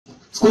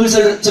school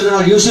children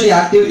are usually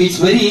active. It's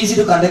very easy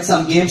to conduct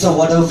some games or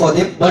whatever for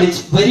them, but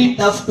it's very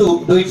tough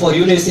to do it for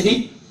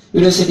university.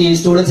 University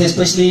students,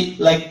 especially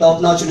like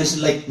top-notch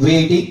university like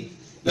VIT.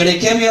 When I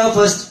came here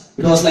first,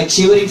 it was like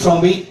shivering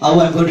from me how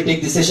I'm going to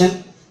take this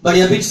session. But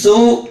you have been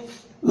so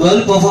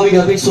well performing, you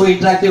have been so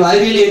interactive. I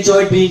really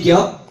enjoyed being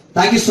here.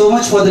 Thank you so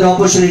much for the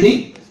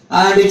opportunity.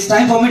 And it's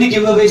time for me to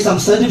give away some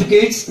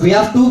certificates. We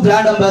have 2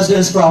 brand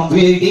ambassadors from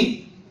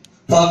VIT,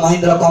 from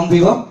Mahindra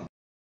Comviva.